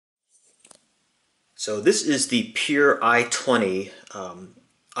So this is the Pure i20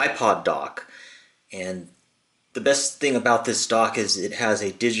 iPod dock, and the best thing about this dock is it has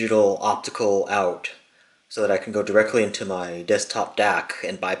a digital optical out so that I can go directly into my desktop DAC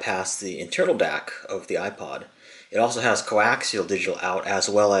and bypass the internal DAC of the iPod. It also has coaxial digital out as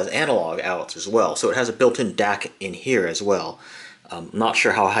well as analog outs as well, so it has a built-in DAC in here as well. I'm not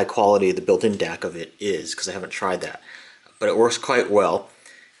sure how high quality the built-in DAC of it is because I haven't tried that, but it works quite well.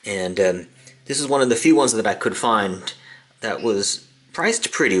 And this is one of the few ones that I could find that was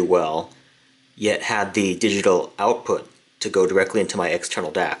priced pretty well, yet had the digital output to go directly into my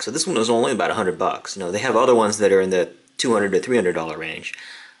external DAC. So this one was only about $100. You know, they have other ones that are in the $200 to $300 range,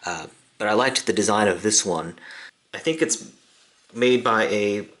 but I liked the design of this one. I think it's made by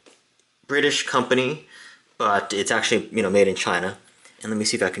a British company, but it's actually made in China. And let me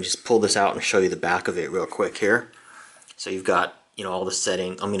see if I can just pull this out and show you the back of it real quick here. So you've got all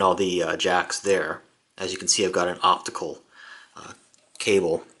the all the jacks there. As you can see, I've got an optical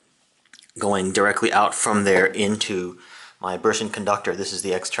cable going directly out from there into my Burson conductor. This is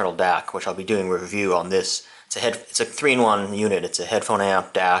the external DAC, which I'll be doing a review on this. It's a 3-in-1 unit. It's a headphone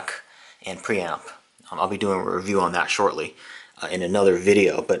amp, DAC, and preamp. I'll be doing a review on that shortly in another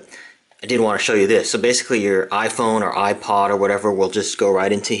video, but I did want to show you this. So basically your iPhone or iPod or whatever will just go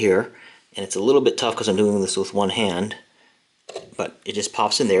right into here, and it's a little bit tough because I'm doing this with one hand, but it just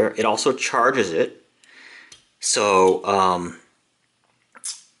pops in there. It also charges it, so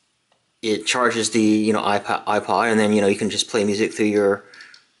it charges the iPod, and then you can just play music through your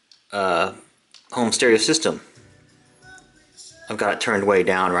home stereo system. I've got it turned way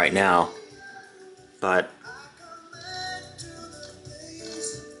down right now, but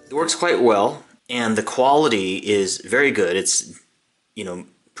it works quite well, and the quality is very good. It's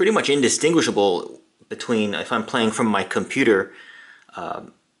pretty much indistinguishable between if I'm playing from my computer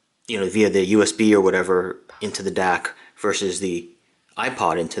via the USB or whatever into the DAC versus the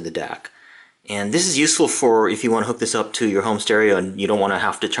iPod into the DAC. And this is useful for if you want to hook this up to your home stereo and you don't want to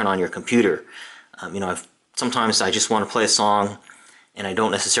have to turn on your computer. Sometimes I just want to play a song and I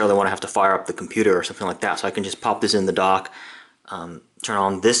don't necessarily want to have to fire up the computer or something like that, so I can just pop this in the dock, turn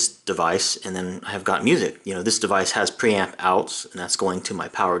on this device, and then I have got music. This device has preamp outs, and that's going to my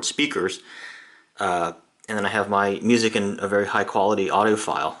powered speakers, and then I have my music in a very high quality audio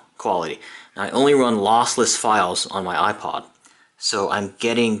file quality. Now, I only run lossless files on my iPod, so I'm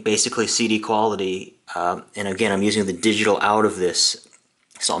getting basically CD quality, and again I'm using the digital out of this,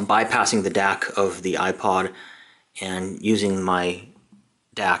 so I'm bypassing the DAC of the iPod and using my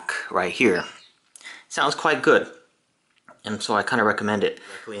DAC right here. Sounds quite good, and so I kind of recommend it.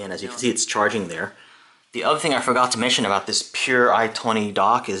 And as you can see, it's charging there. The other thing I forgot to mention about this Pure i20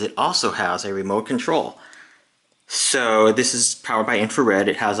 dock is it also has a remote control. So this is powered by infrared.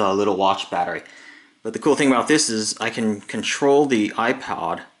 It has a little watch battery. But the cool thing about this is I can control the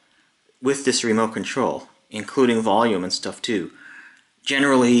iPod with this remote control, including volume and stuff too.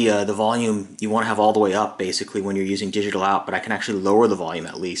 Generally, the volume you want to have all the way up basically when you're using digital out, but I can actually lower the volume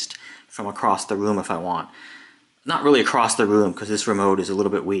at least from across the room if I want. Not really across the room because this remote is a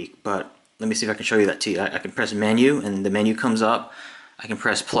little bit weak, but let me see if I can show you that to you. I can press menu and the menu comes up. I can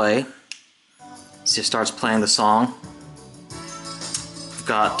press play. See, it starts playing the song. I've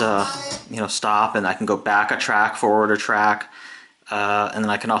got stop, and I can go back a track, forward a track, and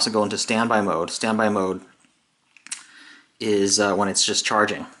then I can also go into standby mode. Standby mode is when it's just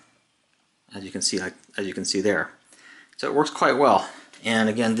charging, as you can see there. So it works quite well. And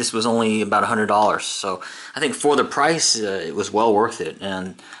again, this was only about $100, so I think for the price it was well worth it.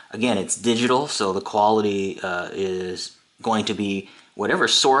 And again, it's digital, so the quality is going to be whatever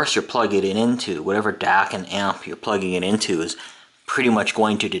source you're plugging it into, whatever DAC and amp you're plugging it into is pretty much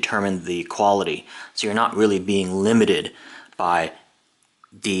going to determine the quality. So you're not really being limited by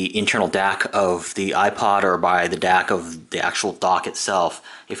the internal DAC of the iPod or by the DAC of the actual dock itself.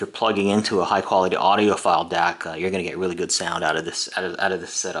 If you're plugging into a high quality audiophile DAC, you're going to get really good sound out of this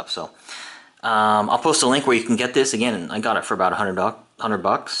setup. So I'll post a link where you can get this. Again, I got it for about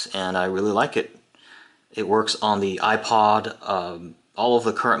 $100, and I really like it. It works on the iPod, all of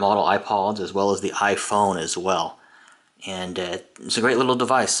the current model iPods, as well as the iPhone as well. And it's a great little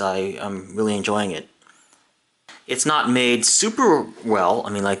device. I'm really enjoying it. It's not made super well. I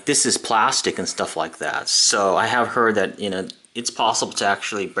mean, like, this is plastic and stuff like that. So I have heard that it's possible to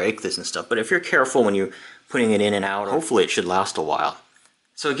actually break this and stuff. But if you're careful when you're putting it in and out, hopefully it should last a while.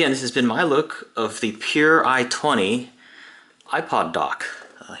 So again, this has been my look of the Pure i20 iPod dock.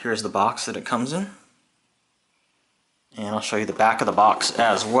 Here's the box that it comes in. And I'll show you the back of the box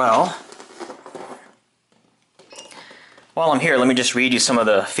as well. While I'm here, let me just read you some of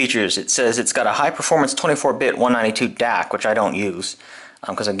the features. It says it's got a high-performance 24-bit 192 DAC, which I don't use,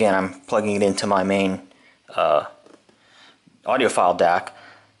 because again, I'm plugging it into my main audiophile DAC.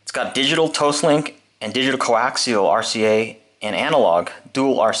 It's got digital Toslink and digital coaxial RCA and analog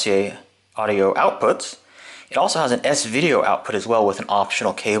dual RCA audio outputs. It also has an S-video output as well with an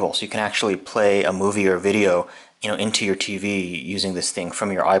optional cable, so you can actually play a movie or video, into your TV using this thing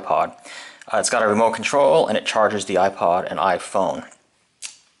from your iPod. It's got a remote control and it charges the iPod and iPhone.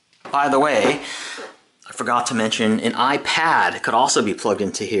 By the way, I forgot to mention an iPad could also be plugged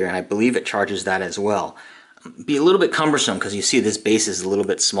into here, and I believe it charges that as well. Be a little bit cumbersome because you see this base is a little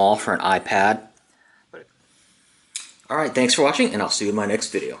bit small for an iPad. Alright, thanks for watching, and I'll see you in my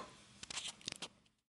next video.